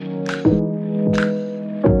Hey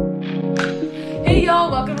y'all,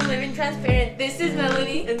 welcome to Living Transparent. This is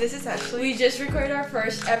Melanie. And this is Ashley. We just recorded our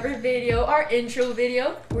first ever video, our intro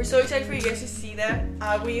video. We're so excited for you guys to see that.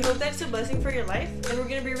 We hope that it's a blessing for your life. And we're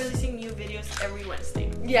going to be releasing new videos every Wednesday.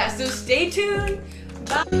 Yeah, so stay tuned.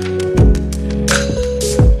 Bye.